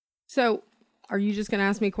So, are you just going to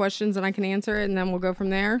ask me questions and I can answer it and then we'll go from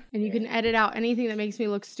there? And you can edit out anything that makes me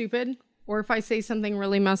look stupid? Or if I say something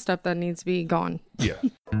really messed up that needs to be gone? Yeah.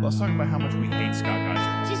 Let's talk about how much we hate Scott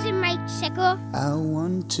Geiser. This is Mike Sickle. I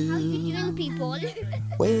want How to you doing, people?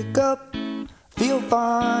 wake up, feel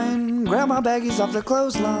fine, grab my baggies off the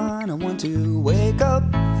clothesline. I want to wake up,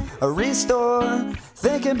 restore,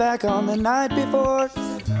 thinking back on the night before.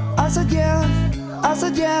 I said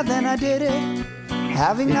yeah, then I did it.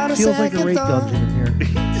 Having not a Feels like a second rape thought. dungeon in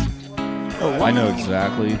here. I know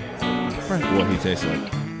exactly what he tastes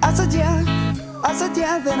like. I said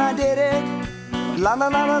yeah, then I did it. La la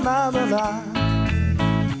la la la la la.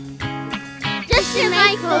 Just your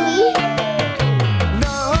mic, homie.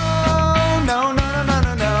 No, no, no, no, no,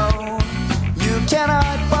 no, no. You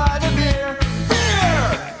cannot buy the beer. Beer!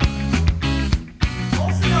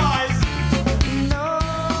 Close your eyes. No,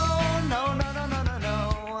 no, no, no, no, no,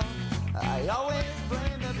 no. I always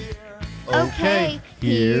blame the beer. Okay,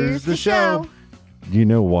 here's the show. Do you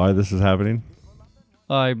know why this is happening?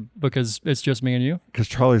 Because it's just me and you. Because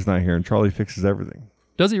Charlie's not here, and Charlie fixes everything.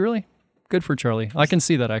 Does he really? Good for Charlie. I can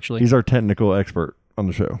see that, actually. He's our technical expert on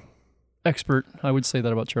the show. Expert. I would say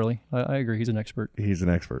that about Charlie. I agree. He's an expert. He's an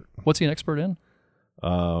expert. What's he an expert in?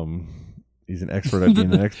 He's an expert at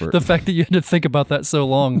being an expert. The fact that you had to think about that so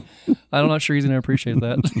long, I'm not sure he's going to appreciate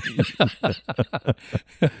that.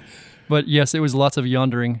 But yes, it was lots of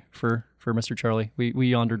yondering for Mr. Charlie. We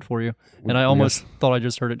yondered for you. And I almost thought I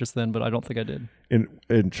just heard it just then, but I don't think I did.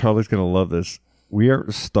 And Charlie's going to love this. We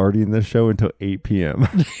aren't starting this show until 8 p.m.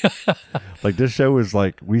 Like, this show is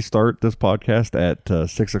like, we start this podcast at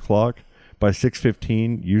 6 o'clock. By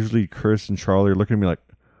 6:15, usually Chris and Charlie are looking at me like,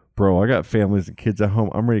 bro, I got families and kids at home.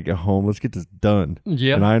 I'm ready to get home. Let's get this done.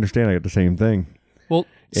 Yeah. And I understand I got the same thing. Well,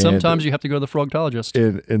 sometimes you have to go to the frogologist.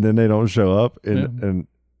 And then they don't show up, and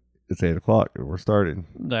it's 8 o'clock, and we're starting.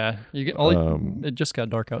 Nah, you get it just got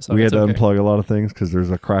dark outside. We had It's to okay. unplug a lot of things because there's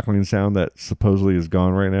a crackling sound that supposedly is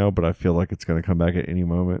gone right now, but I feel like it's going to come back at any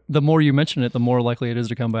moment. The more you mention it, the more likely it is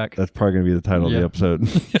to come back. That's probably going to be the title of the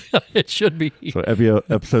episode. It should be. So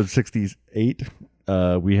episode 68,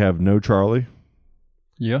 we have no Charlie.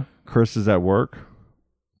 Yeah. Chris is at work.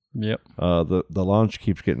 Yep. The lunch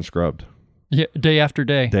keeps getting scrubbed. Yeah, day after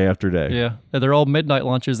day. Day after day. Yeah. They're all midnight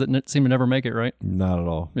lunches that seem to never make it, right? Not at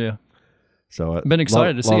all. Yeah. So I've been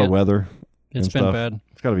excited to see A lot it. of weather. It's and been stuff. bad.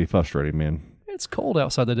 It's got to be frustrating, man. It's cold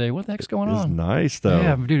outside today. What the heck's going It's on? nice though.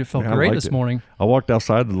 Yeah, dude, it felt Man, I great liked this it. morning. I walked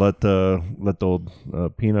outside to let the old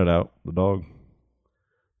Peanut out, the dog.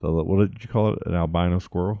 What did you call it? An albino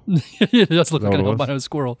squirrel? It does look Is that like an what it was? albino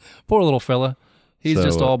squirrel. Poor little fella. He's So,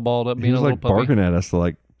 just all balled up, He being was a little like puppy. barking at us to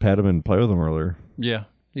like pet him and play with him earlier. Yeah,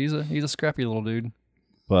 he's a scrappy little dude.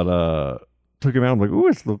 But took him out. I'm like, ooh,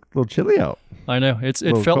 it's a little chilly out. I know. It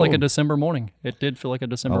little felt like a cold. December morning. It did feel like a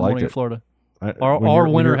December I liked morning in it. Florida. When Our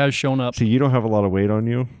you're- winter has shown up. See, you don't have a lot of weight on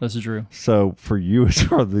you. This is true. So for you, it's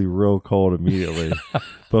probably real cold immediately.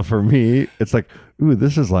 But for me, it's like, ooh,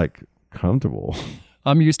 this is like comfortable.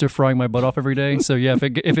 I'm used to frying my butt off every day. So yeah,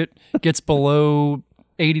 if it gets below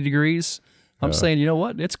 80 degrees, I'm saying, you know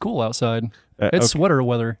what? It's cool outside. It's okay. sweater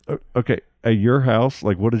weather. Okay, at your house,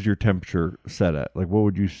 like, what is your temperature set at? Like, what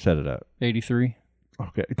would you set it at? 83.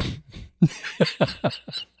 Okay.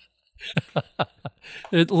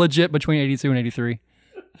 It legit between 82 and 83.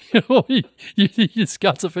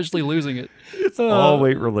 Scott's officially losing it. It's all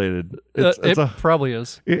weight related. It probably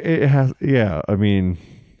is. It has, yeah. I mean,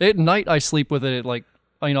 At night, I sleep with it at like,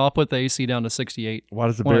 I'll put the AC down to 68. why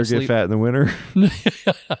does the when I bear get sleep. fat in the winter?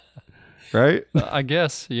 Right? I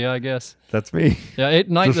guess. Yeah, I guess. That's me. Yeah, at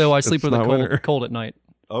night, Just- though, I sleep it's with it not winter. cold at night.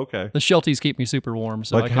 Okay. The Shelties keep me super warm.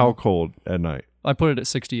 So Like how cold at night? I put it at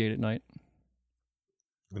 68 at night.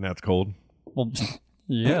 And that's cold? Well,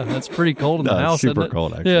 yeah, that's pretty cold in No, the it's house. super isn't it?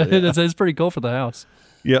 cold, actually, Yeah, yeah. It's pretty cold for the house.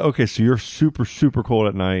 Yeah, okay, so you're super, super cold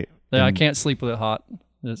at night. Yeah, I and can't sleep with it hot.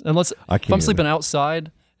 Unless I if can't I'm sleeping either.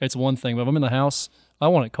 outside, it's one thing. But if I'm in the house, I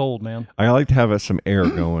want it cold, man. I like to have some air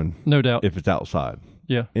going No doubt. if it's outside.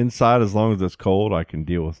 Yeah. Inside, as long as it's cold, I can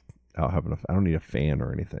deal without having I don't need a fan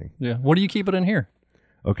or anything. Yeah. What do you keep it in here?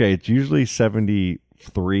 Okay, it's usually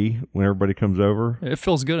 73 when everybody comes over. It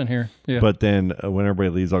feels good in here. Yeah. But then when everybody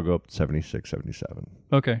leaves, I'll go up to 76, 77.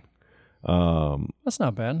 Okay. That's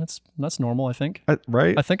not bad. That's normal, I think.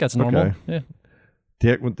 Right? I think that's normal. Okay.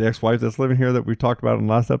 Yeah. The ex-wife that's living here that we talked about in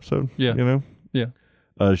the last episode. Yeah. You know?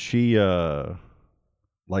 Yeah. She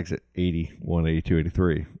likes it 81, 82,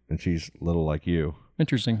 83, and she's little like you.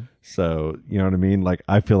 Interesting. So, you know what I mean? Like,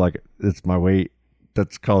 I feel like it's my weight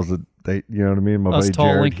that's caused it. You know what I mean? My Us buddy tall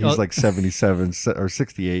Jared, link- he's like 77 or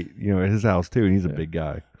 68, you know, at his house too, and he's a big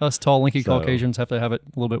guy. Us tall, lanky So- Caucasians have to have it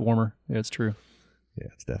a little bit warmer. Yeah, it's true. Yeah,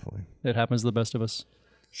 it's definitely. It happens to the best of us.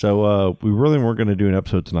 So we really weren't going to do an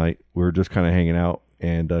episode tonight. We were just kind of hanging out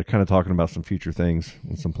and kind of talking about some future things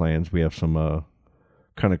and some plans. We have some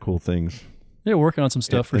kind of cool things Yeah, working on some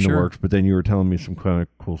stuff for in the sure. works. But then you were telling me some kind of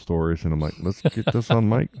cool stories, and I'm like, let's get this on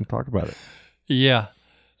mic and talk about it. Yeah.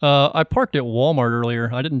 I parked at Walmart earlier.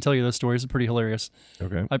 I didn't tell you this story. It's pretty hilarious.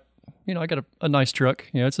 Okay. I got a nice truck.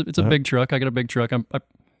 It's a big truck. I got a big truck.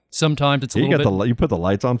 Sometimes it's a You little got bit. you put the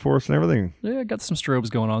lights on for us and everything. Yeah, I got some strobes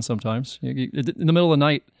going on sometimes. In the middle of the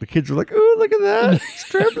night, The kids were like, "Ooh, look at that!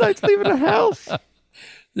 Strobe lights leaving the house."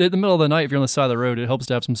 in the middle of the night, if you're on the side of the road, it helps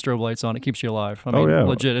to have some strobe lights on. It keeps you alive. I mean,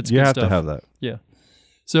 legit, it's you good have stuff. to have that. Yeah.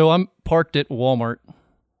 So I'm parked at Walmart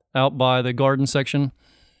out by the garden section.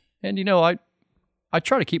 And, I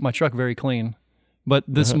try to keep my truck very clean. But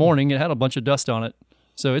this morning, it had a bunch of dust on it.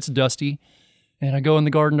 So it's dusty. And I go in the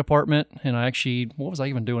garden department, and what was I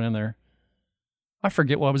even doing in there? I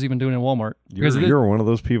forget what I was even doing in Walmart. You're one of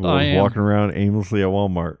those people I who's am. walking around aimlessly at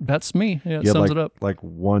Walmart. That's me. Yeah, it You had sums like, it up. like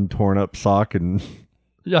one torn up sock and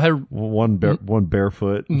Yeah, I had one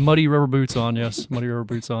barefoot. muddy rubber boots on, yes. Muddy rubber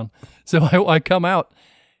boots on. So I come out,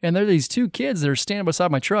 and there are these two kids that are standing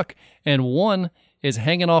beside my truck, and one is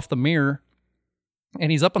hanging off the mirror,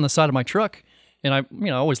 and he's up on the side of my truck, and I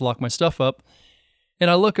always lock my stuff up, and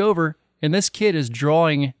I look over, and this kid is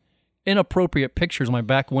drawing inappropriate pictures on my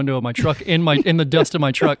back window of my truck in the dust of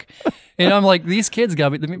my truck, and I'm like, these kids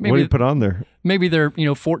got me. What do you put on there? Maybe they're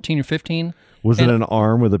 14 or 15. Was it an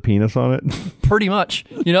arm with a penis on it? Pretty much.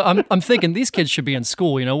 I'm thinking these kids should be in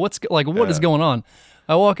school. What is going on?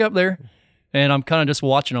 I walk up there, and I'm kind of just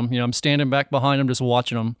watching them. I'm standing back behind them, just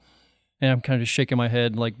watching them, and I'm kind of just shaking my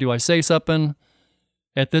head. Like, do I say something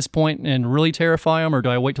at this point and really terrify them, or do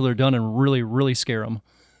I wait till they're done and really, really scare them?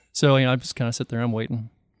 So I just kind of sit there. I'm waiting,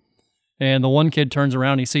 and the one kid turns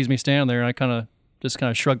around. He sees me standing there, and I kind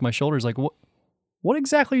of shrug my shoulders, like, what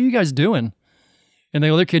exactly are you guys doing? And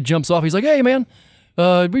the other kid jumps off. He's like, "Hey, man,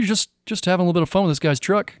 we just having a little bit of fun with this guy's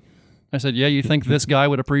truck." I said, "Yeah, you think this guy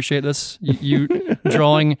would appreciate this? You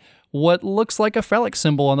drawing what looks like a phallic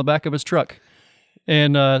symbol on the back of his truck?"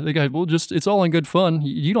 And the guy, "Well, it's all in good fun.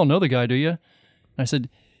 You don't know the guy, do you?" I said,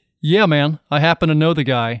 "Yeah, man, I happen to know the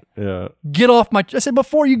guy. Yeah. Get off my..." I said,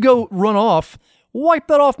 "Before you go run off, wipe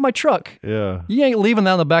that off my truck. Yeah. You ain't leaving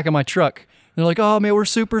that on the back of my truck." They're like, "Oh, man, we're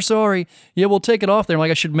super sorry. Yeah, we'll take it off there." I'm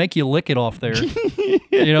like, I should make you lick it off there.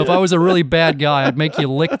 If I was a really bad guy, I'd make you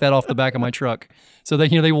lick that off the back of my truck. So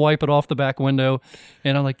they wipe it off the back window.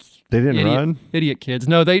 And I'm like, They didn't run? Idiot kids.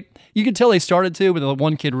 No, you could tell they started to, but the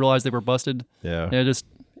one kid realized they were busted. Yeah. They're just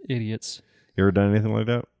idiots. You ever done anything like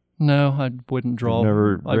that? No, I wouldn't draw. You've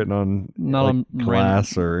never written on not like on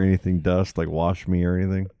glass or anything dust, like wash me or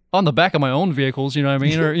anything? On the back of my own vehicles, you know what I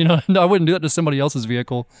mean? Or, I wouldn't do that to somebody else's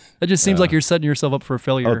vehicle. That just seems like you're setting yourself up for a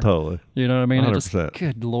failure. Oh, totally. You know what I mean? 100%.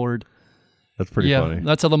 Good Lord. That's pretty funny.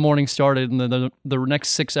 That's how the morning started. And the next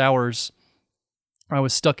 6 hours, I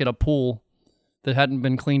was stuck at a pool that hadn't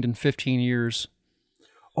been cleaned in 15 years.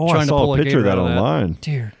 Oh, I trying to saw pull a a picture of gator that out of that. online.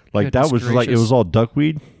 Dear. Like that was goodness like, it gracious. was all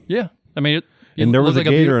duckweed. Yeah. I mean, And there was a looked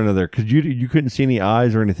like gator under there because you couldn't see any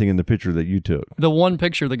eyes or anything in the picture that you took. The one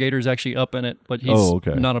picture, the gator's actually up in it, but he's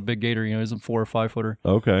okay. not a big gator. He's a 4 or 5 footer.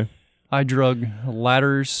 Okay. I drug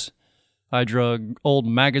ladders. I drug old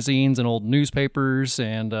magazines and old newspapers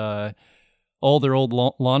and all their old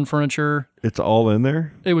lawn furniture. It's all in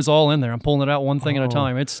there? It was all in there. I'm pulling it out one thing at a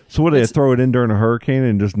time. So what, did they throw it in during a hurricane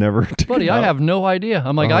and just never took Buddy, it I out? have no idea.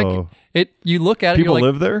 I'm like, Oh. you look at it, People you're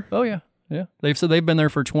like, live there? oh yeah. Yeah. They've said they've been there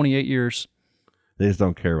for 28 years. They just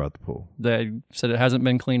don't care about the pool. They said it hasn't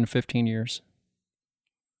been cleaned in 15 years.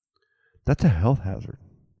 That's a health hazard.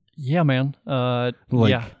 Yeah, man.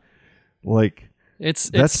 Yeah. Like That's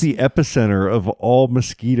that's the epicenter of all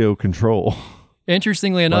mosquito control.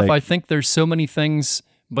 Interestingly enough, Like- I think there's so many things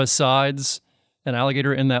besides an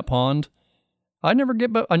alligator in that pond. I never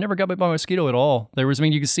got bit by a mosquito at all.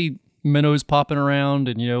 You could see minnows popping around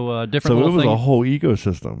and different So it little was things. a whole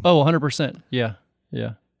ecosystem. Oh, 100%. Yeah,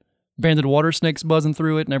 yeah. Banded water snakes buzzing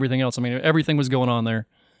through it and everything else. I mean, everything was going on there.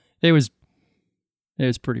 It was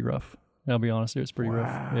pretty rough. I'll be honest, it was pretty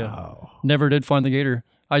rough. Yeah. Never did find the gator.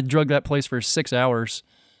 I drug that place for 6 hours,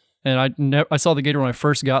 and I saw the gator when I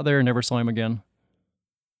first got there and never saw him again.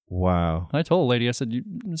 Wow. I told a lady, I said,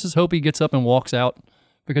 "Let's just hope he gets up and walks out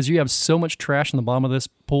because you have so much trash in the bottom of this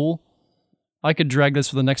pool. I could drag this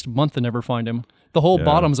for the next month and never find him. The whole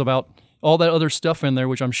bottom's about all that other stuff in there,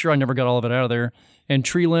 which I'm sure I never got all of it out of there, and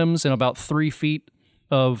tree limbs and about 3 feet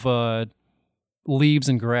of leaves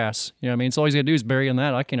and grass. You know what I mean? So all he's got to do is bury in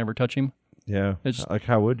that. I can't ever touch him. Yeah. It's- Like,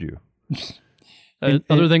 how would you?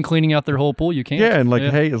 Other than cleaning out their whole pool, you can't. Yeah, and like,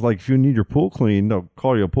 hey, it's like if you need your pool cleaned, they'll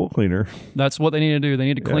call you a pool cleaner. That's what they need to do. They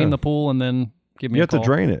need to clean the pool and then give me You a have call. to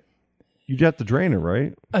drain it. You have to drain it,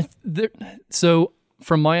 right? So,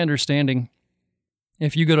 from my understanding,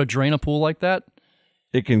 if you go to drain a pool like that,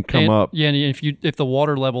 It can come up. Yeah, and if the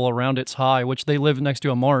water level around it's high, which they live next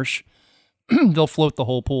to a marsh, they'll float the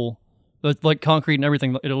whole pool. Like concrete and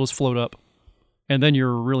everything, it'll just float up. And then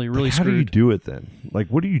you're really, really How screwed. do you do it then? Like,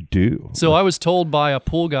 what do you do? So I was told by a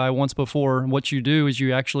pool guy once before, what you do is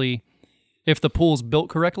you actually, if the pool's built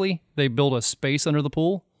correctly, they build a space under the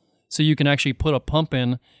pool. So you can actually put a pump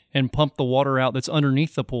in and pump the water out that's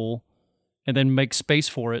underneath the pool and then make space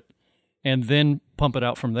for it and then pump it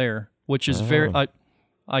out from there, which is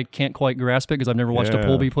I can't quite grasp it because I've never watched a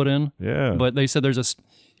pool be put in. Yeah. But they said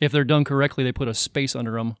if they're done correctly, they put a space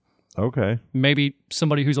under them. Okay. Maybe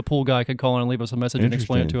somebody who's a pool guy could call in and leave us a message and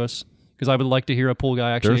explain it to us, because I would like to hear a pool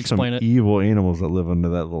guy actually There's explain some it. evil animals that live under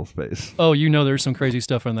that little space. Oh, there's some crazy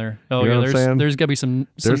stuff in there. Oh, You know yeah, what I'm saying? there's got to be some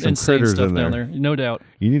There's some insane critters stuff in down there. there. No doubt.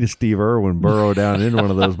 You need a Steve Irwin burrow down into one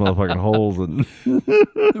of those motherfucking holes. And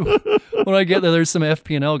When I get there's some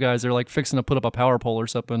FP&L guys. They're like fixing to put up a power pole or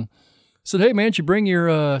something. Said, hey, man, did you bring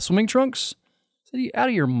your swimming trunks? Said, you out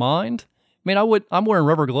of your mind? Man, I'm wearing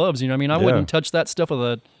rubber gloves. You know what I mean? I wouldn't touch that stuff with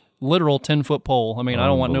a literal 10-foot pole. I mean, I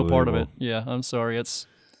don't want no part of it. Yeah, I'm sorry.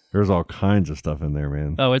 there's all kinds of stuff in there,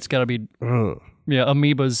 man. It's got to be, Ugh. yeah,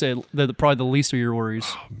 amoebas, they're probably the least of your worries.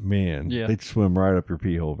 Man, Yeah. they'd swim right up your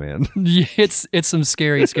pee hole, man. Yeah, it's some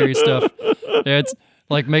scary, scary stuff. Yeah, it's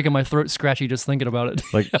like making my throat scratchy just thinking about it.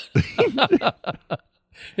 Like,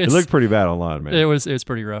 it looked pretty bad online, man. It was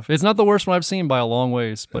pretty rough. It's not the worst one I've seen by a long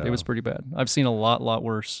ways, but it was pretty bad. I've seen a lot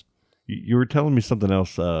worse. You were telling me something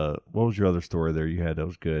else. What was your other story there you had? That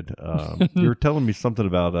was good. You were telling me something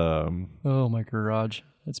about. Oh, my garage.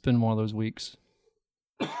 It's been one of those weeks.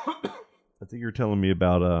 I think you were telling me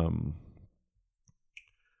about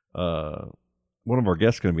one of our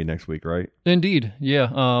guests going to be next week, right? Indeed,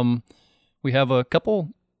 yeah. We have a couple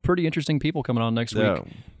pretty interesting people coming on next week.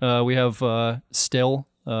 We have Stell,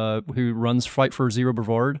 who runs Fight for Zero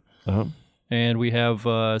Brevard. Uh-huh. And we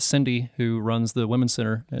have Cindy, who runs the Women's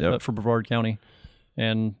Center for Brevard County.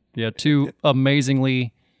 And yeah, two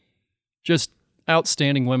amazingly just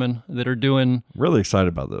outstanding women that are doing Really excited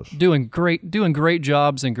about this. doing great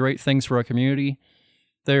jobs and great things for our community.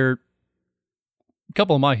 They're a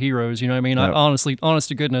couple of my heroes, you know what I mean? Yeah. Honest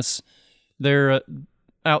to goodness, they're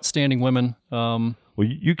outstanding women. Well,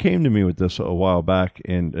 you came to me with this a while back,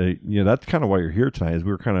 and that's kind of why you're here tonight. Is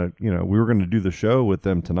we were kind of we were going to do the show with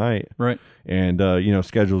them tonight, Right. and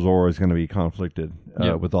schedules are always going to be conflicted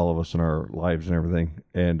Yeah. with all of us in our lives and everything,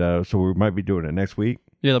 and so we might be doing it next week.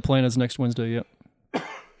 Yeah, the plan is next Wednesday, yeah.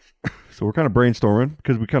 So we're kind of brainstorming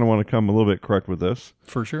because we kind of want to come a little bit correct with this,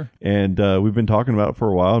 For sure. and we've been talking about it for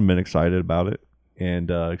a while and been excited about it, and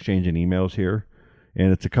exchanging emails here,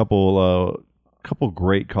 and it's a couple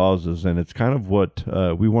great causes, and it's kind of what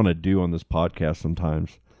we want to do on this podcast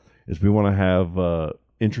sometimes is we want to have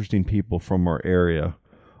interesting people from our area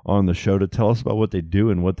on the show to tell us about what they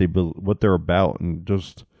do and what they're about, and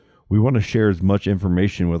just we want to share as much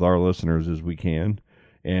information with our listeners as we can.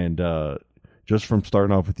 And just from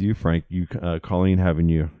starting off with you, Frank, Colleen, having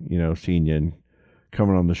seeing you and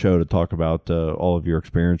coming on the show to talk about all of your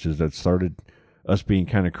experiences that started us being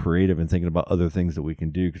kind of creative and thinking about other things that we can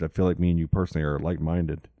do, because I feel like me and you personally are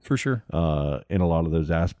like-minded For sure. in a lot of those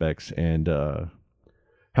aspects, and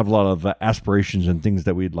have a lot of aspirations and things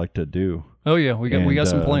that we'd like to do. Oh yeah, we got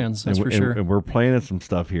some plans, that's for sure. And we're planning some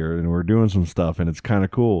stuff here, and we're doing some stuff, and it's kind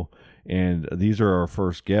of cool. And these are our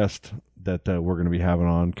first guests that we're going to be having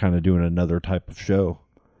on, kind of doing another type of show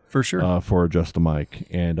For sure. for Adjust the Mic,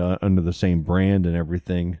 and under the same brand and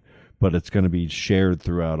everything. But it's going to be shared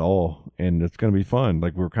throughout all, and it's going to be fun.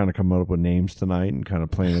 Like, we're kind of coming up with names tonight and kind of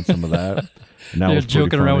planning some of that. And that Yeah, was pretty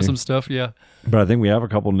joking around with funny. some stuff, yeah. But I think we have a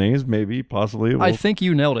couple names, maybe, possibly. I think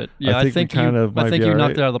you nailed it. Yeah, I think we kind of might be you all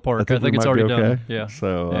knocked right. it out of the park. I think we it's might be already okay. done. Yeah.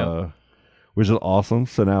 So, which is awesome.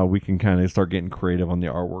 So now we can kind of start getting creative on the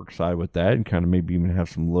artwork side with that, and kind of maybe even have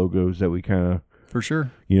some logos that we kind of, For sure.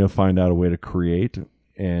 find out a way to create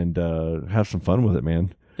and have some fun with it,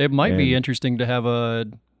 man. It might be And- interesting to have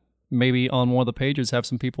maybe on one of the pages have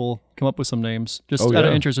some people come up with some names. Just Oh, out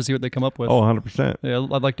of yeah. interest to see what they come up with. Oh, 100%. Yeah,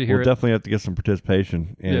 I'd like to hear We'll it. definitely have to get some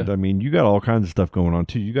participation. And Yeah. I mean, you got all kinds of stuff going on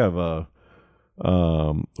too. You got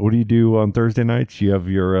what do you do on Thursday nights? You have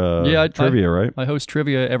your trivia, right? I host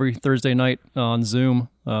trivia every Thursday night on Zoom.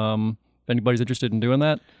 If anybody's interested in doing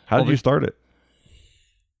that. How did you start it?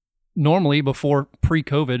 Normally, before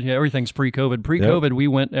pre-COVID, everything's pre-COVID. Pre-COVID, we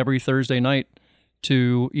went every Thursday night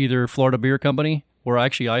to either Florida Beer Company where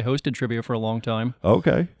actually I hosted trivia for a long time,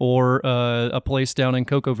 Okay. or a place down in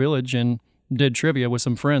Cocoa Village and did trivia with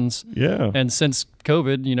some friends. Yeah. And since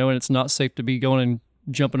COVID, and it's not safe to be going and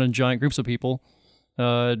jumping in giant groups of people,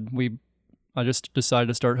 I just decided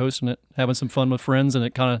to start hosting it, having some fun with friends, and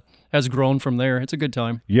it kind of has grown from there. It's a good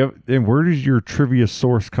time. And where does your trivia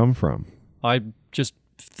source come from? I just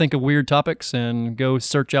think of weird topics and go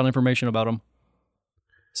search out information about them.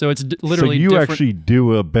 So it's literally So you different. actually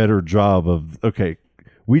do a better job of, okay,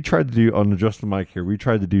 we tried to do, on Adjust the Mic here, we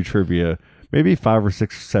tried to do trivia maybe 5 or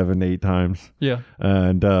 6, 7, 8 times. Yeah.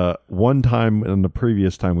 And one time, in the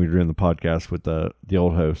previous time we were doing the podcast with the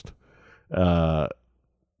old host,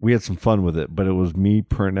 we had some fun with it, but it was me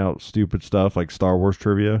printing out stupid stuff like Star Wars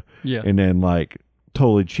trivia, Yeah. and then like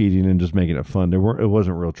totally cheating and just making it fun. It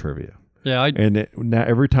wasn't real trivia. Yeah. Now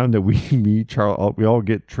every time that we meet Charles, we all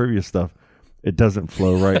get trivia stuff. It doesn't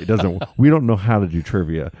flow right. It doesn't. We don't know how to do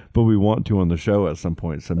trivia, but we want to on the show at some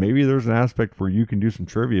point. So maybe there's an aspect where you can do some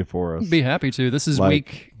trivia for us. Be happy to. This is Like-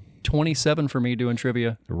 week 27 for me doing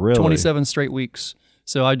trivia. Really? 27 straight weeks.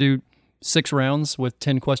 So I do 6 rounds with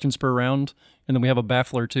 10 questions per round, and then we have a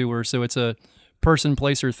baffler too, so it's a person,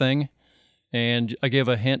 place, or thing, and I give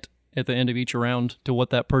a hint at the end of each round to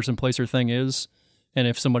what that person, place, or thing is, and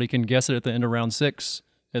if somebody can guess it at the end of round 6,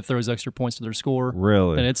 it throws extra points to their score.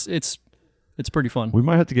 Really? And it's pretty fun. We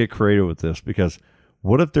might have to get creative with this, because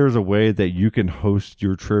what if there's a way that you can host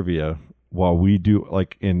your trivia while we do,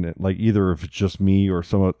 like either if it's just me or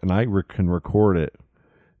someone, and I can record it,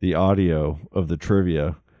 the audio of the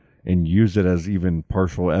trivia, and use it as even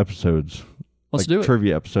partial episodes. Let's like do it.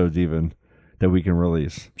 Trivia episodes even that we can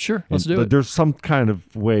release. Sure, let's do But it. there's some kind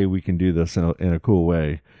of way we can do this in a cool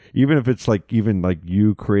way. Even if it's like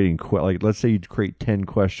you creating like, let's say you create 10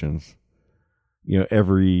 questions,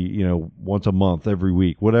 every once a month, every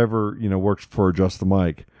week, whatever works for Adjust the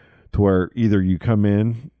Mic, to where either you come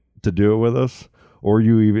in to do it with us, or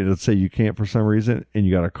you even, let's say you can't for some reason and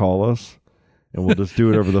you got to call us, and we'll just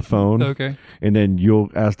do it over the phone. Okay. And then you'll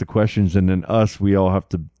ask the questions, and then we all have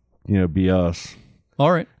to be us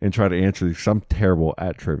All right. and try to answer these. 'Cause I'm terrible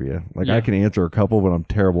at trivia. Like, Yeah. I can answer a couple, but I'm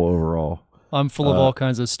terrible overall. I'm full of all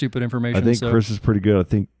kinds of stupid information. I think so, Chris is pretty good. I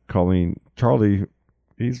think Charlie,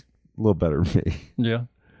 he's a little better than me. Yeah.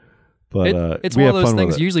 But It's we one of have those fun with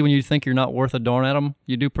things, it. usually when you think you're not worth a darn at them,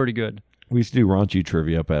 you do pretty good. We used to do raunchy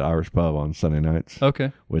trivia up at Irish Pub on Sunday nights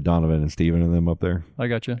Okay. with Donovan and Steven and them up there, I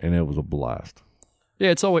got you. and it was a blast.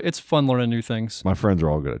 Yeah, it's fun learning new things. My friends are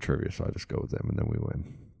all good at trivia, so I just go with them, and then we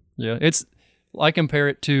win. Yeah, I compare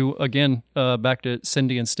it to, again, back to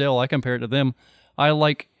Cindy and Stell. I compare it to them. I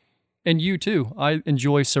like, and you too, I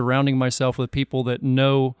enjoy surrounding myself with people that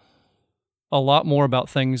know a lot more about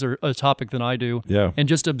things or a topic than I do. Yeah. And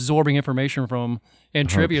just absorbing information from them. And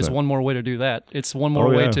trivia is 100%. one more way to do that. It's one more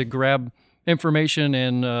way yeah. to grab information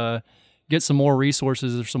and get some more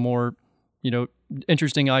resources or some more,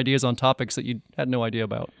 interesting ideas on topics that you had no idea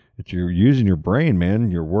about. You're using your brain,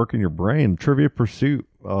 man. You're working your brain. Trivia Pursuit.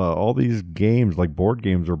 All these games, like board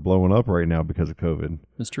games, are blowing up right now because of COVID.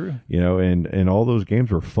 It's true. And all those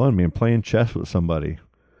games were fun, man. Playing chess with somebody.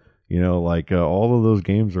 All of those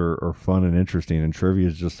games are fun and interesting, and trivia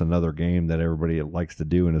is just another game that everybody likes to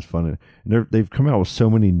do and is fun. And they've come out with so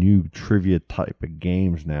many new trivia type of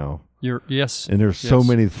games now. Yes. And there's so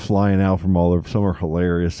many flying out from all over. Some are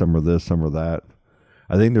hilarious, some are this, some are that.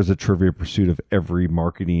 I think there's a Trivia Pursuit of every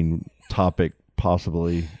marketing topic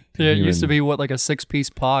possibly. Yeah, it used to be like a 6-piece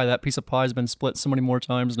pie. That piece of pie has been split so many more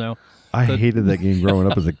times now. I hated that game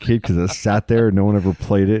growing up as a kid because it sat there and no one ever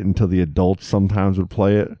played it until the adults sometimes would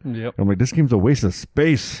play it. Yep. I'm like, this game's a waste of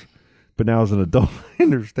space. But now as an adult, I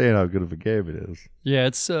understand how good of a game it is. Yeah,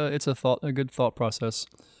 it's a good thought process.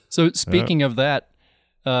 So speaking of that,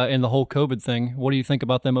 and the whole COVID thing, what do you think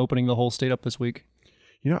about them opening the whole state up this week?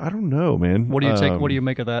 I don't know, man. What do you take? What do you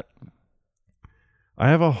make of that? I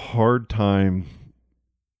have a hard time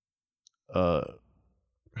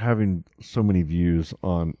having so many views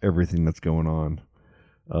on everything that's going on,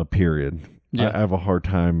 period. Yeah. I have a hard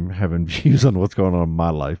time having views on what's going on in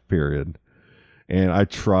my life, period. And I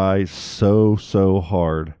try so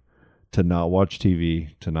hard to not watch TV,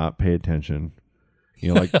 to not pay attention.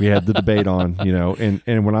 Like we had the debate on,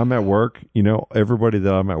 and when I'm at work, everybody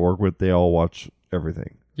that I'm at work with, they all watch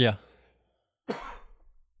everything. Yeah.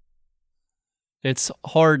 It's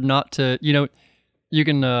hard not to, you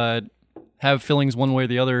can have feelings one way or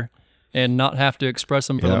the other and not have to express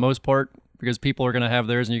them for the most part, because people are going to have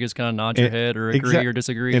theirs and you just kind of nod your head or agree or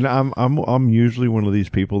disagree. And I'm usually one of these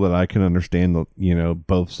people that I can understand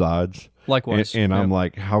both sides. Likewise. And I'm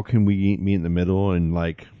like, how can we meet in the middle and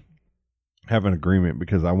like have an agreement,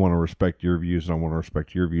 because I want to respect your views and I want to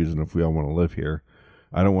respect your views, and if we all want to live here.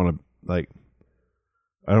 I don't want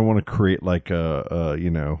to create like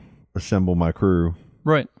assemble my crew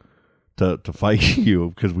Right. to fight you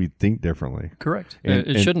because we think differently. Correct.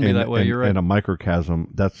 It shouldn't be that way. You're right. And a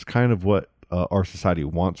microcosm, that's kind of what our society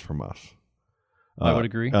wants from us. I would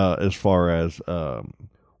agree. As far as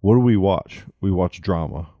what do we watch? We watch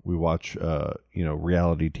drama. We watch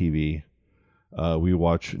reality TV. We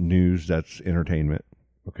watch news that's entertainment.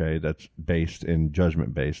 Okay, that's based in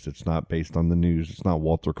judgment based. It's not based on the news. It's not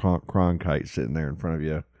Walter Cronkite sitting there in front of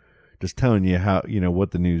you, just telling you how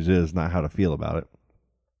what the news is, not how to feel about it.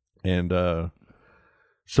 And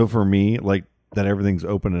so for me, like that, everything's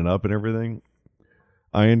opening up and everything.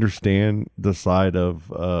 I understand the side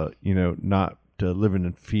of not living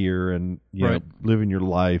in fear and Right. living your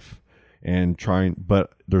life and trying,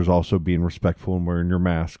 but there's also being respectful and wearing your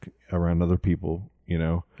mask around other people.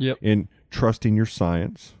 Yep. And trusting your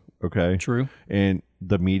science. Okay. True. And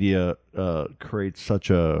the media creates such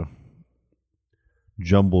a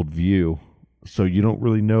jumbled view, so you don't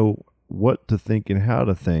really know what to think and how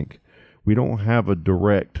to think. We don't have a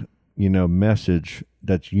direct, message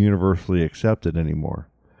that's universally accepted anymore.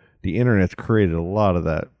 The internet's created a lot of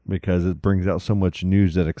that because it brings out so much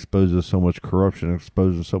news that exposes so much corruption,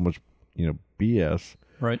 exposes so much, BS.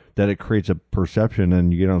 Right. That it creates a perception,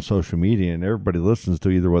 and you get on social media and everybody listens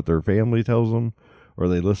to either what their family tells them or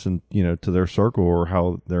they listen, to their circle or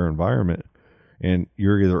how their environment. And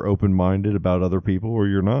you're either open-minded about other people or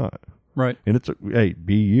you're not. Right. And it's, hey,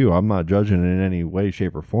 be you. I'm not judging in any way,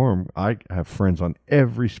 shape, or form. I have friends on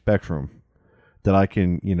every spectrum that I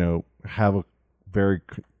can, have a very,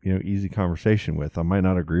 easy conversation with. I might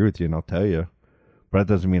not agree with you, and I'll tell you, but that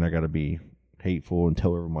doesn't mean I got to be hateful and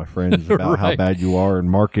tell my friends about how Right. bad you are and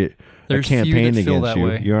market There's a few campaign that feel against that you.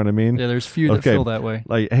 way. You know what I mean? Yeah, there's few that feel that way.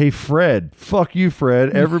 Like, hey, Fred, fuck you,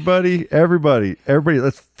 Fred. Everybody,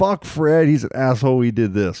 let's fuck Fred. He's an asshole. He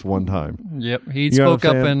did this one time. Yep. He You know what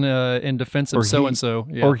spoke up I'm in defense of Or so he- and so.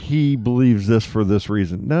 Yeah. Or he believes this for this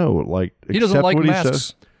reason. No, like, He doesn't accept like what he masks.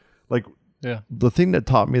 says. Like, Yeah. the thing that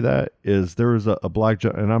taught me that is there was a black,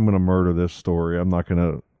 and I'm going to murder this story. I'm not going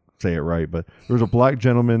to say it right, but there was a black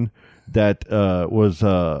gentleman that was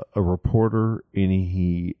a reporter, and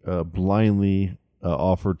he blindly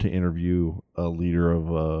offered to interview a leader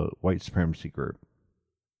of a white supremacy group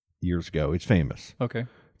years ago. It's famous. Okay.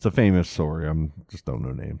 It's a famous story. I'm just don't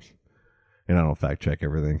know names, and I don't fact check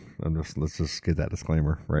everything. Let's just get that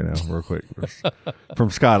disclaimer right now, real quick. From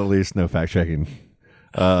Scott, at least, no fact checking.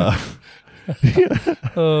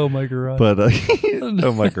 Oh my garage. But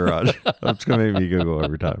oh my garage, it's gonna make me Google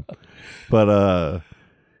every time. But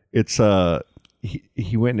it's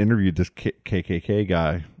he went and interviewed this KKK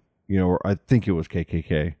guy, or I think it was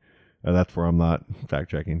KKK. That's where I'm not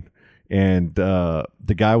fact checking. And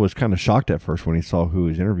the guy was kind of shocked at first when he saw who he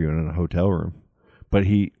was interviewing in a hotel room, but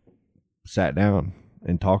he sat down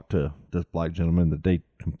and talked to this black gentleman that they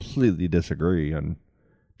completely disagree on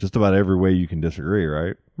just about every way you can disagree,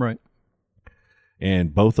 right? Right.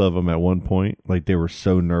 And both of them at one point, like they were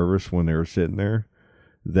so nervous when they were sitting there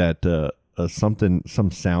that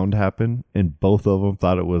some sound happened, and both of them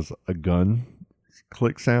thought it was a gun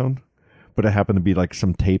click sound, but it happened to be like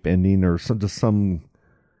some tape ending or some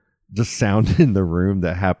sound in the room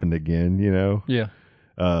that happened again, Yeah.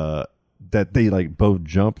 that they like both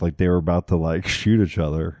jumped like they were about to like shoot each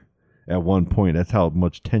other at one point. That's how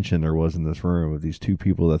much tension there was in this room of these two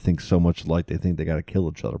people that think so much alike they think they got to kill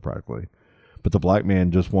each other practically. But the black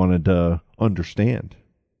man just wanted to understand.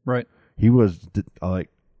 Right. He was like,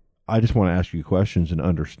 I just want to ask you questions and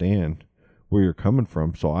understand where you're coming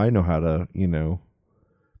from, so I know how to,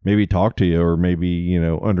 maybe talk to you or maybe,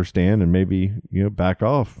 understand and maybe, back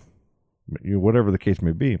off, whatever the case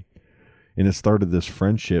may be. And it started this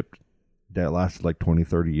friendship that lasted like 20,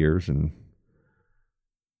 30 years. And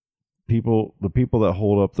the people that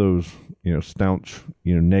hold up those, staunch,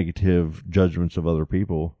 negative judgments of other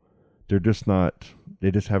people, they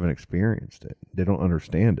just haven't experienced it. They don't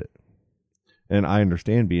understand it. And I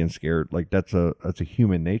understand being scared. Like that's a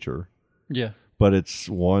human nature. Yeah. But it's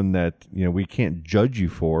one that, we can't judge you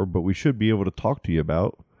for, but we should be able to talk to you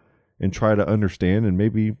about and try to understand and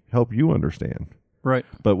maybe help you understand. Right.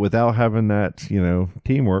 But without having that,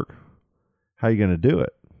 teamwork, how are you going to do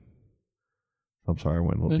it? I'm sorry, I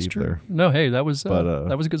went a little That's deep true. there. No, hey, that was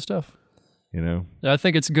good stuff. I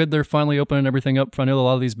think it's good they're finally opening everything up. I know a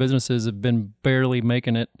lot of these businesses have been barely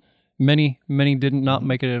making it. Many did not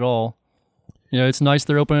make it at all. It's nice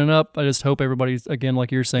they're opening up. I just hope everybody's, again,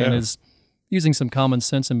 like you're saying, is using some common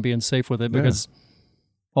sense and being safe with it, because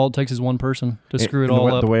all it takes is one person to screw it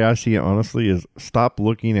all up. The way I see it, honestly, is stop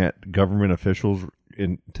looking at government officials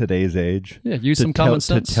in today's age. Yeah, use to some common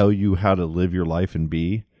sense. to tell you how to live your life and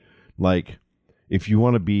be. Like, if you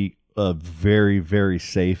want to be very, very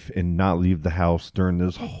safe and not leave the house during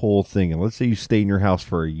this whole thing, and let's say you stay in your house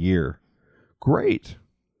for a year, great.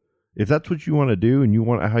 If that's what you want to do and you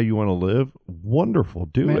want how you want to live, wonderful,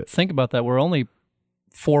 do Man, it. think about that. We're only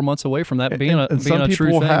 4 months away from that being and being some a true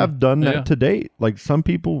people thing. have done that Yeah. to date. Like, some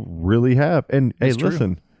people really have. And That's hey, true.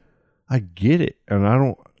 listen, I get it, and I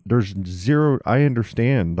don't. There's zero. I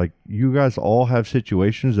understand. Like, you guys all have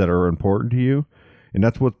situations that are important to you, and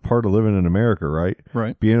that's what's part of living in America, right?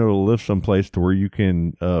 Right. Being able to live someplace to where you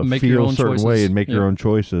can Make your feel a own certain way choices. and make your Yeah. own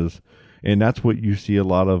choices. And that's what you see a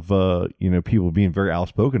lot of, people being very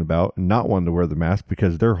outspoken about and not wanting to wear the mask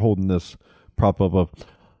because they're holding this prop up of,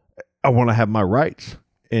 I want to have my rights.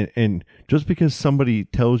 And just because somebody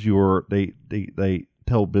tells you, or they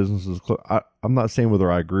tell businesses, I'm not saying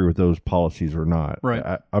whether I agree with those policies or not.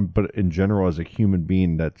 Right. But in general, as a human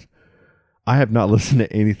being, I have not listened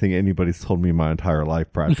to anything anybody's told me my entire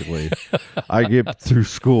life, practically. I get through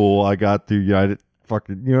school. I got through United.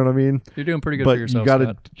 Fucking, you know what I mean? You're doing pretty good But for yourself, you gotta,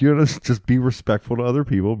 Scott. you know, just be respectful to other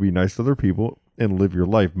people, be nice to other people, and live your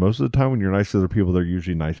life. Most of the time, when you're nice to other people, they're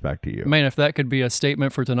usually nice back to you. Man, if that could be a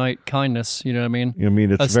statement for tonight, kindness, you know what I mean? You know what I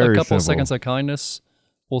mean? It's a very couple simple. seconds of kindness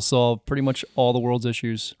will solve pretty much all the world's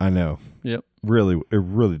issues. I know. Yep. Really, it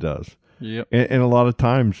really does. Yep. And a lot of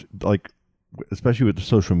times, like, especially with the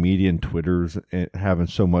social media and Twitters and having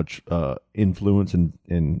so much influence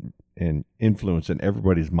and influence in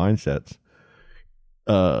everybody's mindsets,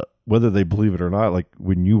 whether they believe it or not, like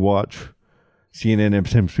when you watch CNN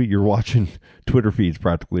MSM, you're watching Twitter feeds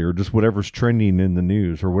practically, or just whatever's trending in the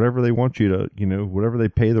news, or whatever they want you to, whatever they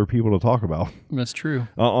pay their people to talk about That's true.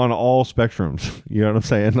 on all spectrums. You know what I'm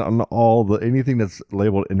saying? On all anything that's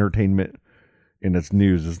labeled entertainment and it's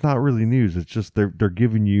news, it's not really news. It's just they're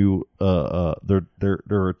giving you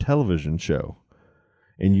they're a television show,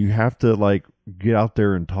 and you have to like get out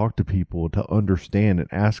there and talk to people to understand and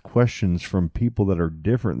ask questions from people that are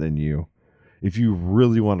different than you. If you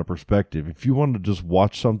really want a perspective, if you want to just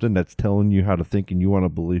watch something that's telling you how to think and you want to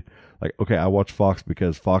believe, like, okay, I watch Fox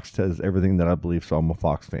because Fox says everything that I believe, so I'm a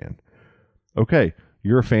Fox fan. Okay,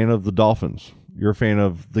 you're a fan of the Dolphins. You're a fan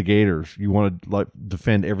of the Gators. You want to like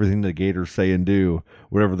defend everything the Gators say and do,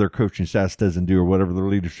 whatever their coaching staff says and do, or whatever their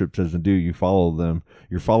leadership says and do. You follow them.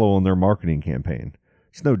 You're following their marketing campaign.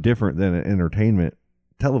 It's no different than an entertainment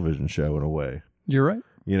television show in a way, You're right.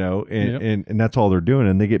 and that's all they're doing,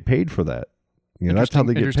 and they get paid for that. That's how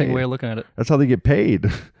they get Interesting paid. way of looking at it. That's how they get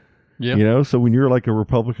paid. Yeah. So when you're like a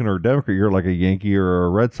Republican or a Democrat, you're like a Yankee or a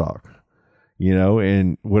Red Sox,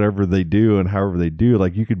 and whatever they do and however they do,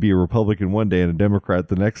 like you could be a Republican one day and a Democrat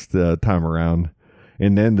the next time around.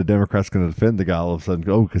 And then the Democrat's going to defend the guy all of a sudden.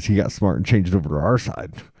 Oh, because he got smart and changed over to our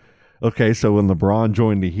side. Okay, so when LeBron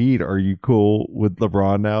joined the Heat, are you cool with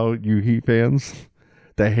LeBron now, you Heat fans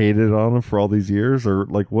that hated on him for all these years? Or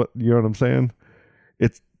like what, you know what I'm saying?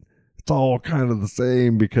 It's all kind of the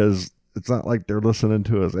same because it's not like they're listening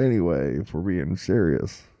to us anyway, if we're being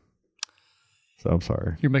serious. So I'm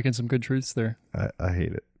sorry. You're making some good truths there. I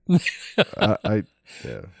hate it.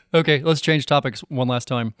 Yeah. Okay, let's change topics one last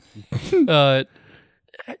time.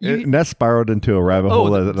 And that spiraled into a rabbit hole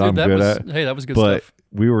that I'm good was, at. Hey, that was good But stuff.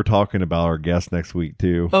 we were talking about our guest next week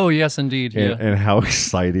too. Oh, yes, indeed. Yeah. And how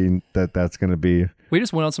exciting that's going to be. We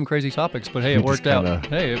just went on some crazy topics, but hey, it worked out.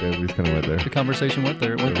 Hey, Yeah, we just kind of went there. the conversation went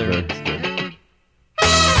there. It went there. It's good.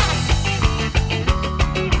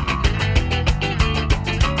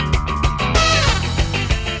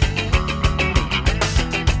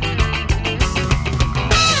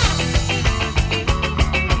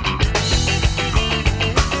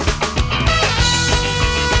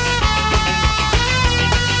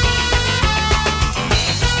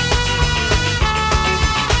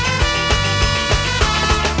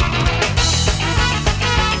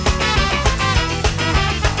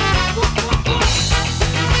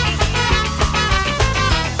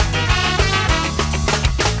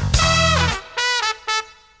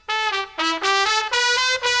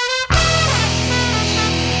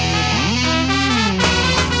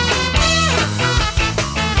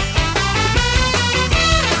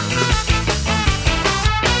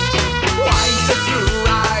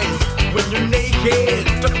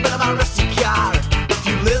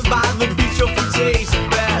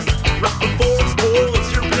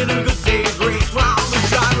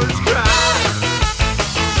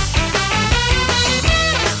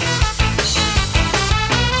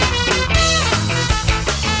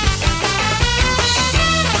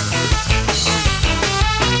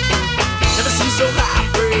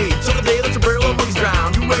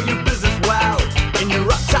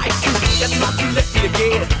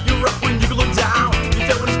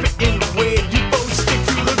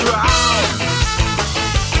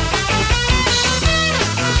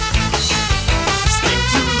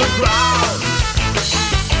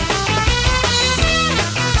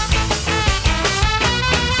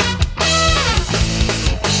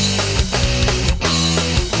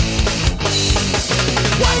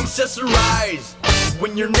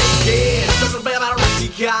 when you're naked. Something about a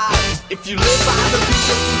risky guy. If you live by the beach,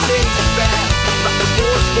 you can change it fast. Like the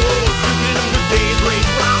boys, sleeping in the days,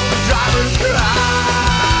 race round the drivers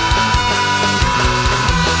cry.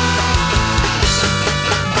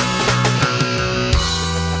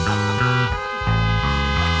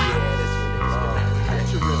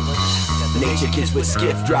 Nature kids with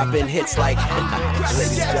skiff dropping hits like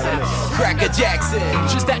ladies and gentlemen, Cracker Jackson.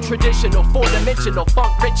 Just that traditional four-dimensional funk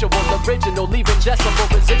ritual, original, leaving decibel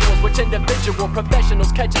residuals, which individual professionals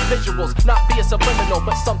catching visuals, not via subliminal,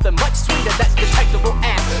 but something much sweeter that's detectable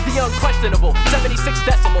at the unquestionable 76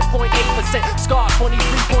 decimal 0.8%, scar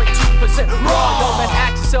 23.2%. Raw moment,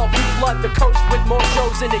 act yourself, we flood the coast with more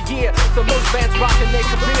shows in a year. The most bands rocking their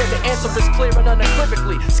career. The answer is clear and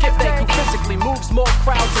unequivocally. Skip they who physically moves more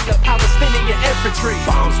crowds in the Palestinian infantry.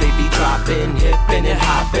 Bombs they be dropping, hipping and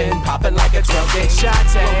hopping, popping like a 12-gauge shot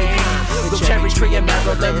tank. The cherry tree in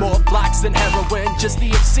Maryland, more blocks than heroin. Just the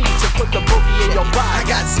MC to put the boogie in your body. I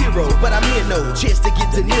got zero, but I'm here no chance to get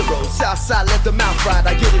De Niro. Southside let them out ride.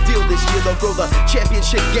 I get a deal this year. They'll grow the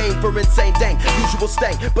championship game for insane dang. Usual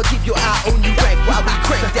stank, but keep your eye on you rank while we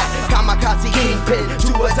crank that kamikaze kingpin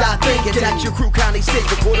to a die thinking. Attack your crew, county, state,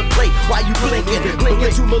 record a plate while you blinking.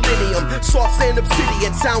 Blinking to millennium, soft sand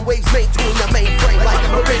obsidian, sound waves maintain the mainframe like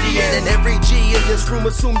Meridian. And every G in this room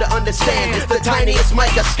assume to understand it's the tiniest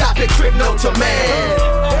microscopic trip known to man.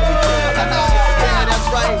 Yeah, that's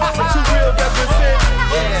right. Too real represent.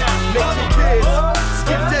 Yeah, nature kids.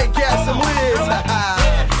 Skip day, gas and whiz.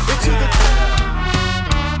 Into the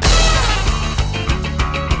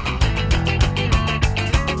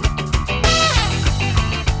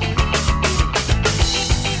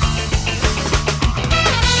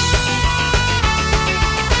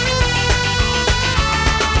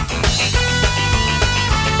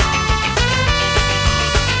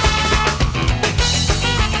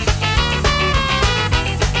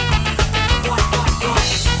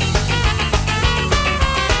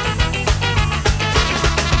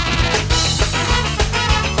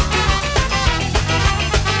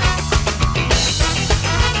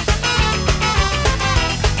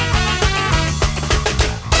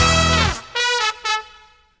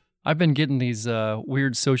I've been getting these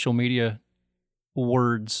weird social media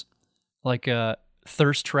words like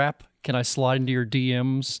thirst trap. Can I slide into your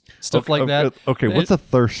DMs? Stuff like that. Okay, what's a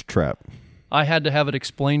thirst trap? I had to have it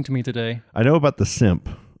explained to me today. I know about the simp.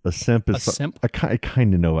 A simp is A simp? I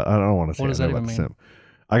kind of know it. I don't want to say What does I that know even about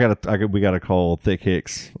the simp. We gotta call Thick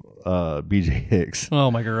Hicks, BJ Hicks.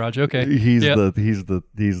 Oh my garage. Okay, He's Yeah.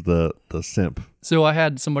 the simp. So I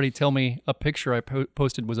had somebody tell me a picture I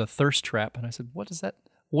posted was a thirst trap, and I said, "What does that?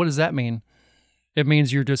 What does that mean?" It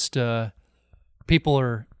means you're just people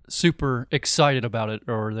are super excited about it,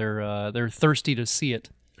 or they're thirsty to see it.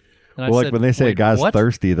 And Well, I like said, when they say a "Wait, guy's what?"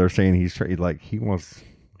 thirsty, they're saying he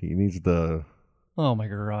needs Oh my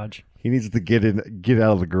garage. he needs to get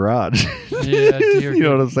out of the garage. Yeah, dear You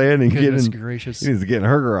know what I'm saying? And goodness get in, gracious. he needs to get in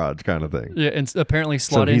her garage, kind of thing. Yeah, and apparently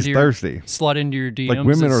So slide he's into your thirsty. slide into your DMs. Like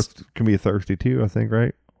women is- can be thirsty too, I think,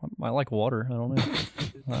 right? I like water. I don't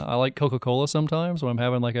know. I like Coca-Cola sometimes when I'm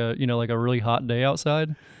having like a really hot day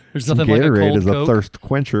outside. There's Some nothing like a Gatorade cold is Coke. a thirst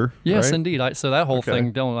quencher. Yes, right? indeed. So that whole Okay. thing,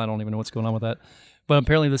 I don't even know what's going on with that. But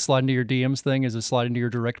apparently, the slide into your DMs thing is a slide into your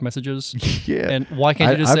direct messages. Yeah. And why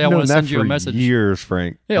can't you just say I I've want to known send that you a for message? Years,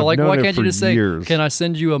 Frank. Yeah, I've like known why it can't you for just say, years. "Can I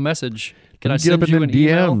send you a message? Can I Get send up in you them an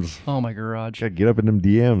email?" DMs. Oh my garage! Gotta get up in them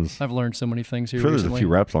DMs. I've learned so many things here Sure, there's a recently. few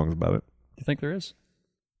rap songs about it. You think there is?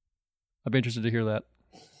 I'd be interested to hear that.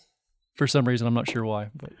 For some reason, I'm not sure why.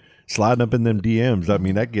 But Sliding up in them DMs. I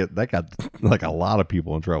mean, that got like a lot of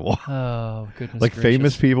people in trouble. oh goodness, Like gracious.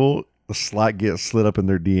 famous people get slid up in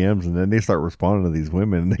their DMs, and then they start responding to these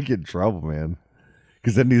women, and they get in trouble, man.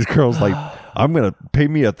 Because then these girls like, I'm gonna pay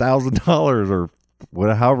me $1,000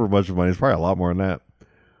 or however much money. It's probably a lot more than that.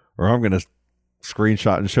 Or I'm gonna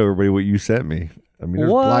screenshot and show everybody what you sent me. I mean,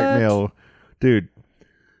 there's What? blackmail, dude.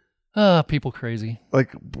 People crazy.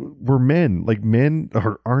 Like we're men. Like men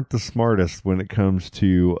aren't the smartest when it comes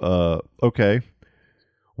to okay.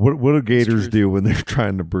 What do gators truth. do when they're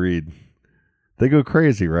trying to breed? They go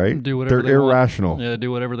crazy, right? Do whatever They're they want. irrational. Yeah, do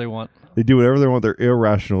whatever they want. They do whatever they want. They're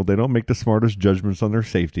irrational. They don't make the smartest judgments on their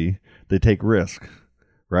safety. They take risk,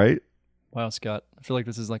 right? Wow, Scott. I feel like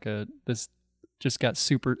this is like this just got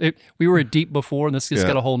super. We were at deep before, and this just Yeah.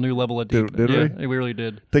 got a whole new level of deep. Did yeah, we? we really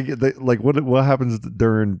did. They like what happens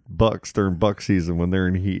during buck season when they're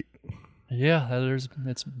in heat? Yeah,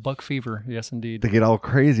 it's buck fever. Yes, indeed. They get all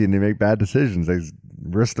crazy and they make bad decisions. They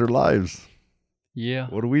risk their lives. Yeah.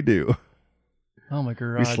 What do? Oh my We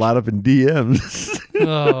garage. slide up in DMs.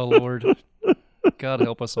 Oh Lord. God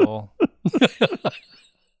help us all.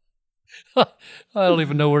 I don't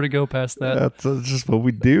even know where to go past that. That's just what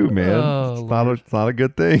we do, man. Oh, It's not a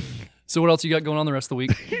good thing. So what else you got going on the rest of the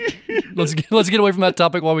week? let's get away from that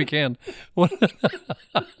topic while we can.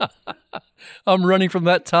 I'm running from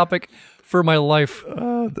that topic for my life.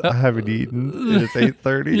 I haven't eaten. And it's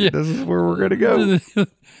 8:30. Yeah. This is where we're gonna go.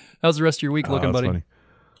 How's the rest of your week looking, That's buddy?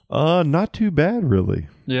 funny. Not too bad, really.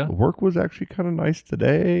 Yeah. Work was actually kind of nice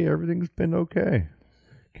today. Everything's been okay.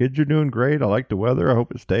 Kids are doing great. I like the weather. I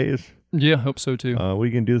hope it stays. Yeah, hope so too. What are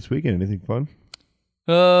you gonna do this weekend? Anything fun?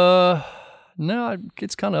 No,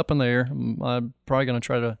 it's kind of up in the air. I'm probably gonna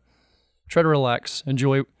try to relax,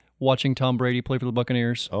 enjoy watching Tom Brady play for the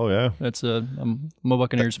Buccaneers. Oh yeah, I'm a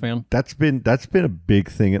Buccaneers fan. that's been a big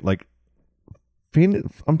thing.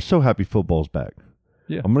 I'm so happy football's back.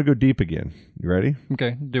 Yeah. I'm gonna go deep again. You ready?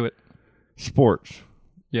 Okay, do it. Sports.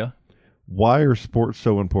 Yeah. Why are sports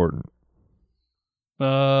so important?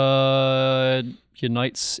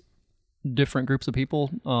 Unites different groups of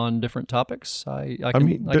people on different topics. I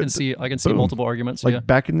mean, can see boom. multiple arguments. Like Yeah.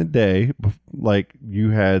 back in the day, like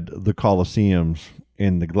you had the Colosseums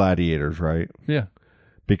and the gladiators, right? Yeah.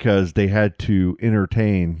 Because they had to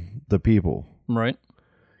entertain the people. Right.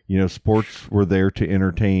 You know, sports were there to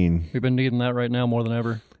entertain. We've been needing that right now more than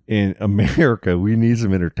ever. In America, we need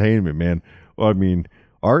some entertainment, man. Well, I mean,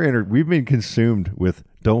 we've been consumed with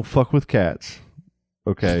 "Don't fuck with cats."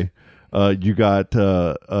 Okay, you have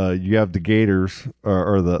the Gators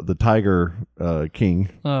or the Tiger King.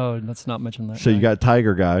 Oh, let's not mention that. So you got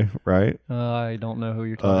Tiger Guy, right? I don't know who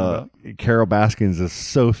you're talking about. Carol Baskins is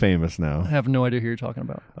so famous now. I have no idea who you're talking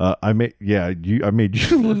about. I made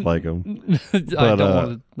you look like him. I don't want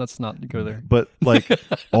to. Let's not go there. But like,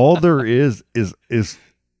 all there is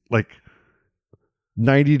like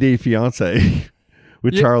 90 Day Fiance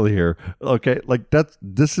with Yeah. Charlie here. Okay, like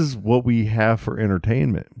this is what we have for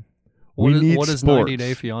entertainment. What need is sports. 90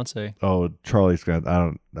 Day Fiance? Oh, Charlie's got.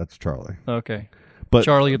 That's Charlie. Okay. But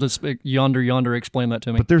Charlie, yonder, explain that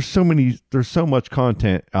to me. But there's so much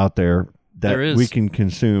content out there that There is. we can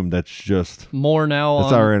consume. That's just More now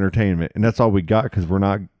that's on our entertainment, and that's all we got because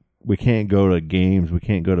we can't go to games, we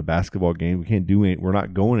can't go to basketball games, we can't do we're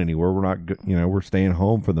not going anywhere. We're not we're staying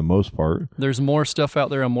home for the most part. There's more stuff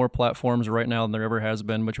out there on more platforms right now than there ever has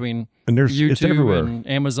been between And it's YouTube everywhere. and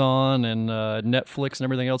Amazon and Netflix and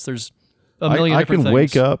everything else. There's a million I different can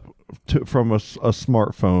things. wake up from a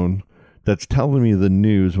smartphone that's telling me the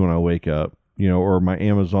news when I wake up, or my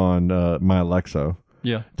Amazon, my Alexa,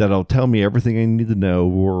 Yeah. that'll tell me everything I need to know,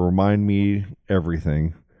 will remind me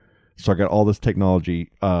everything. So I got all this technology.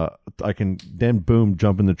 I can then boom,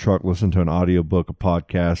 jump in the truck, listen to an audiobook, a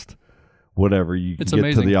podcast, whatever. You can It's get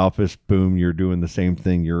amazing. to the office, boom, you're doing the same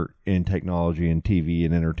thing. You're in technology and TV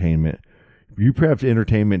and entertainment. You have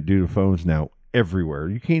entertainment due to phones now everywhere.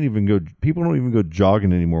 You can't even go. People don't even go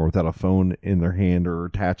jogging anymore without a phone in their hand or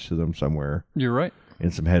attached to them somewhere, You're right.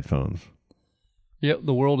 and some headphones. Yep,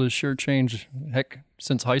 the world has sure changed. Heck,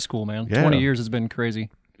 since high school, man. Yeah. 20 years has been crazy.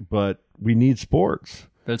 But we need sports.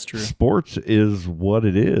 That's true. Sports is what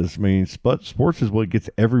it is. I mean, sports is what gets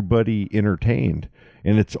everybody entertained,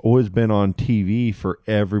 and it's always been on TV for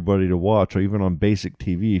everybody to watch. Or even on basic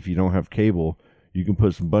TV, if you don't have cable, you can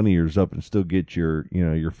put some bunny ears up and still get your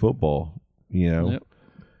football. Yep.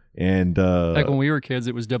 And Back when we were kids,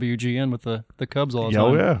 it was WGN with the Cubs all the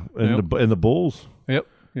oh time. yeah, and the Bulls. Yep,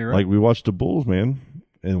 you're right. Like we watched the Bulls, man.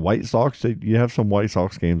 And White Sox, you have some White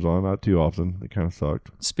Sox games on, not too often. They kind of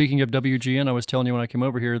sucked. Speaking of WGN, I was telling you when I came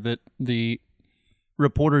over here that the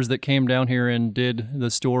reporters that came down here and did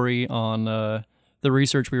the story on the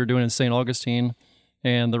research we were doing in St. Augustine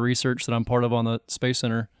and the research that I'm part of on the Space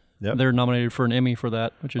Center, Yep. they're nominated for an Emmy for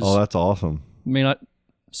that, which is, Oh, that's awesome. I mean,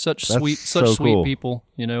 such That's sweet so cool. people,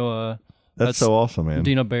 That's so awesome, man.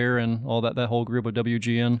 Dina Bear and all that whole group of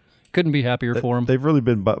WGN. Couldn't be happier for them. They've really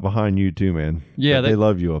been behind you too, man. Yeah, Like, they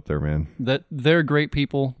love you up there, man. That they're great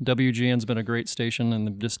people. WGN's been a great station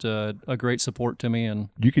and just a great support to me. And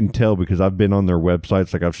You can tell because I've been on their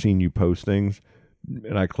websites. Like I've seen you post things,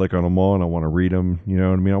 and I click on them all, and I want to read them. You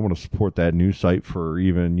know what I mean? I want to support that news site for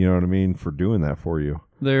even, you know what I mean, for doing that for you.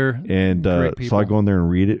 they're And great so people. I go in there and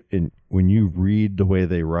read it, and when you read the way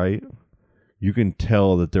they write, you can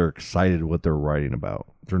tell that they're excited what they're writing about.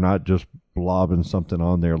 They're not just blobbing something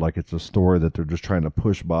on there like it's a story that they're just trying to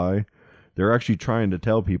push by. They're actually trying to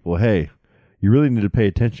tell people, hey, you really need to pay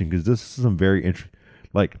attention because this is some very interesting.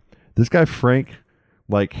 Like this guy Frank,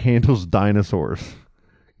 like handles dinosaurs,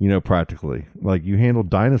 practically. Like you handle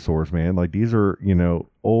dinosaurs, man. Like these are,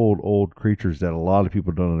 old creatures that a lot of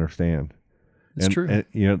people don't understand. It's true.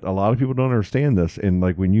 And a lot of people don't understand this. And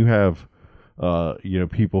like when you have,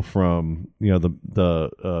 people from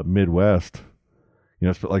the Midwest, You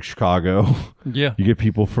know, like Chicago. Yeah. You get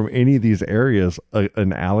people from any of these areas.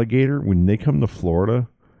 An alligator, when they come to Florida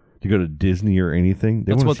to go to Disney or anything,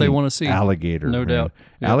 That's what they want to see. Alligator, No man. doubt.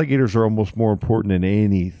 Yeah. Alligators are almost more important than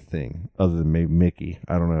anything other than maybe Mickey.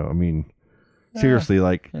 I don't know. I mean, seriously,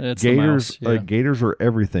 like It's the gators, mouse, yeah. like gators are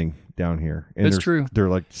everything down here. And It's they're- true. They're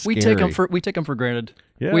like scary. We take them for granted.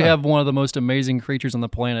 Yeah. We have one of the most amazing creatures on the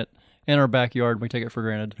planet in our backyard. We take it for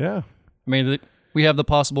granted. Yeah. I mean, we have the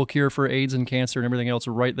possible cure for AIDS and cancer and everything else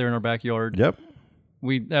right there in our backyard. Yep.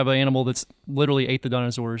 We have an animal that's literally ate the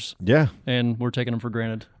dinosaurs, Yeah. and we're taking them for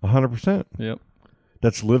granted. 100%. Yep.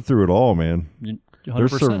 That's lived through it all, man. 100%. They're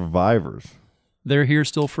survivors. They're here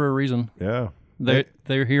still for a reason. Yeah.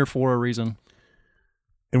 They're here for a reason.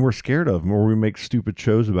 And we're scared of them, or we make stupid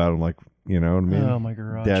shows about them, like, you know what I mean? Oh my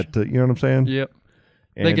gosh. That, you know what I'm saying? Yep.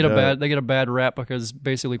 And, They get a bad rap because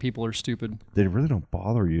basically people are stupid. They really don't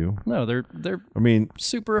bother you. No, they're I mean,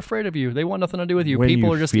 super afraid of you. They want nothing to do with you. when People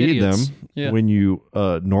you are just feed idiots. them, Yeah. when you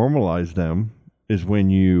normalize them, is when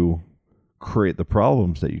you create the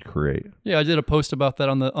problems that you create. Yeah, I did a post about that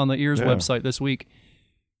on the Ears Yeah. website this week.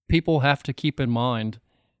 People have to keep in mind,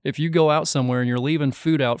 if you go out somewhere and you're leaving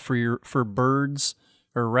food out for birds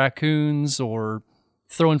or raccoons or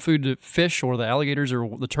throwing food to fish or the alligators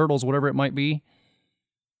or the turtles, whatever it might be,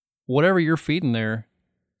 whatever you're feeding there,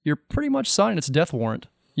 you're pretty much signing its death warrant.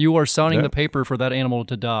 You are signing Yeah. the paper for that animal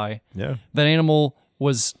to die. Yeah. That animal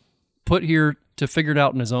was put here to figure it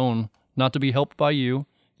out on his own, not to be helped by you.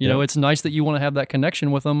 You know, it's nice that you want to have that connection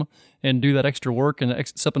with them and do that extra work and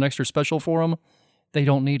something extra special for them. They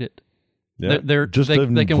don't need it. Yeah. They're Just they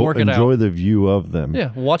can work it enjoy out. the view of them.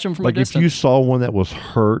 Yeah, watch them from Like a if distance. you saw one that was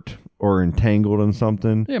hurt or entangled in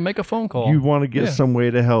something, Yeah, make a phone call. you want to get Yeah. some way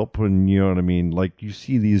to help. And you know what I mean? Like you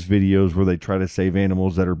see these videos where they try to save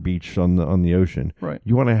animals that are beached on the ocean. Right.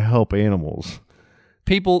 You want to help animals.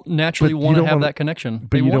 People naturally But you want to don't have wanna- that connection. But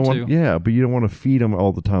They you want don't to. want, yeah, but you don't want to feed them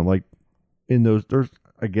all the time. Like in those,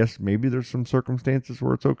 I guess maybe there's some circumstances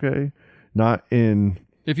where it's okay. Not in,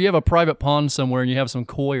 If you have a private pond somewhere and you have some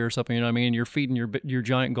koi or something, you know what I mean, you're feeding your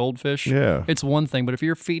giant goldfish, Yeah. it's one thing. But if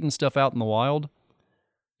you're feeding stuff out in the wild,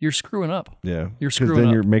 you're screwing up. yeah. You're 'Cause screwing then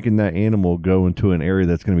up. you're making that animal go into an area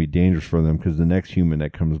that's going to be dangerous for them because the next human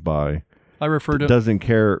that comes by I refer to doesn't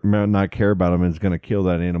care, might not care about them and is going to kill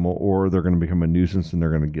that animal, or they're going to become a nuisance and they're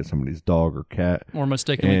going to get somebody's dog or cat. or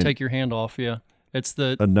mistakenly and- take your hand off. Yeah, it's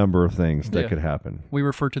A number of things that Yeah. could happen. we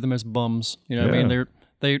refer to them as bums. You know what I mean? Yeah.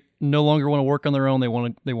 They no longer want to work on their own. They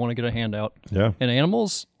want to get a handout. Yeah. And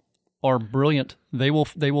animals are brilliant. They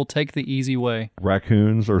will take the easy way.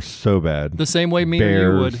 Raccoons are so bad. The same way me or you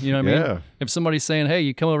Bears, would. You know what I mean? yeah. If somebody's saying, "Hey,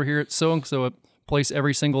 you come over here at so and so place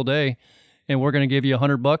every single day, and we're going to give you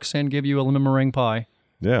 $100 and give you a lemon meringue pie."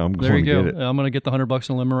 Yeah, I'm There going you to go. get it. I'm going to get the $100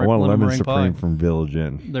 and I want a lemon meringue supreme pie. from Village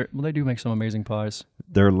Inn. They do make some amazing pies.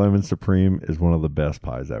 Their lemon supreme is one of the best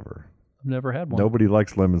pies ever. I've never had one. Nobody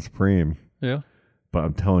likes lemon supreme, Yeah, but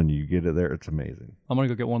I'm telling you, you get it there, it's amazing. I'm going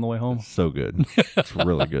to go get one on the way home. So good. It's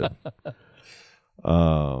really good.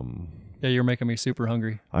 Yeah, you're making me super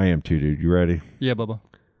hungry. I am too, dude. You ready? Yeah, Bubba.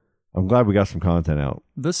 I'm glad we got some content out.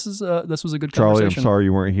 This was a good Charlie, I'm conversation. sorry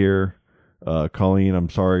you weren't here. Colleen, I'm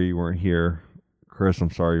sorry you weren't here. Chris,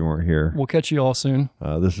 I'm sorry you weren't here. We'll catch you all soon,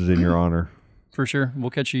 This is in your honor. for sure.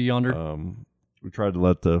 We'll catch you yonder. We tried to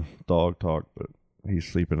let the dog talk, but he's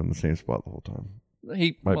sleeping in the same spot the whole time.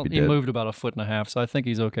 He might be dead. moved about 1.5 feet, so I think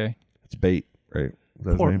he's okay. It's Bait, right? Is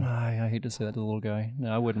that his Poor, name? I hate to say that to the little guy.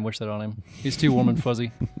 No, I wouldn't wish that on him. He's too warm and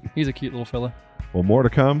fuzzy. He's a cute little fella. Well, more to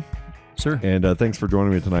come. Sir. And thanks for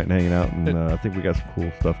joining me tonight and hanging out. And I think we got some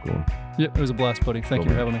cool stuff going. Yep, it was a blast, buddy. Thank you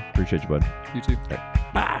for having me. Appreciate you, bud. You too.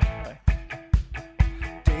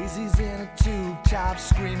 Daisy's in a tube top,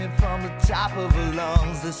 screaming from the top of her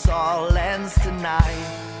lungs. This all ends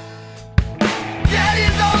tonight.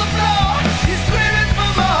 Daddy's on the floor, he's screaming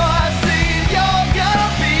for more. Saying you're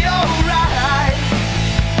gonna be alright.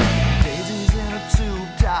 Daisy's in a tube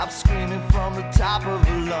top, screaming from the top of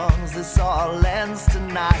her lungs. This all ends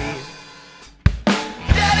tonight.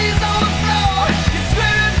 Daddy's on the floor, he's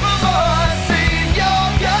screaming for more. Saying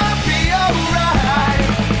you're gonna be alright.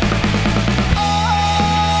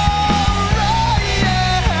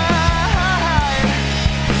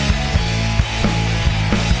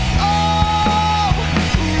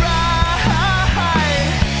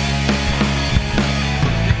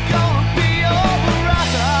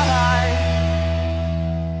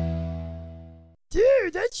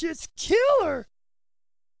 Dude, that shit's killer!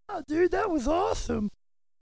 Oh, dude, that was awesome.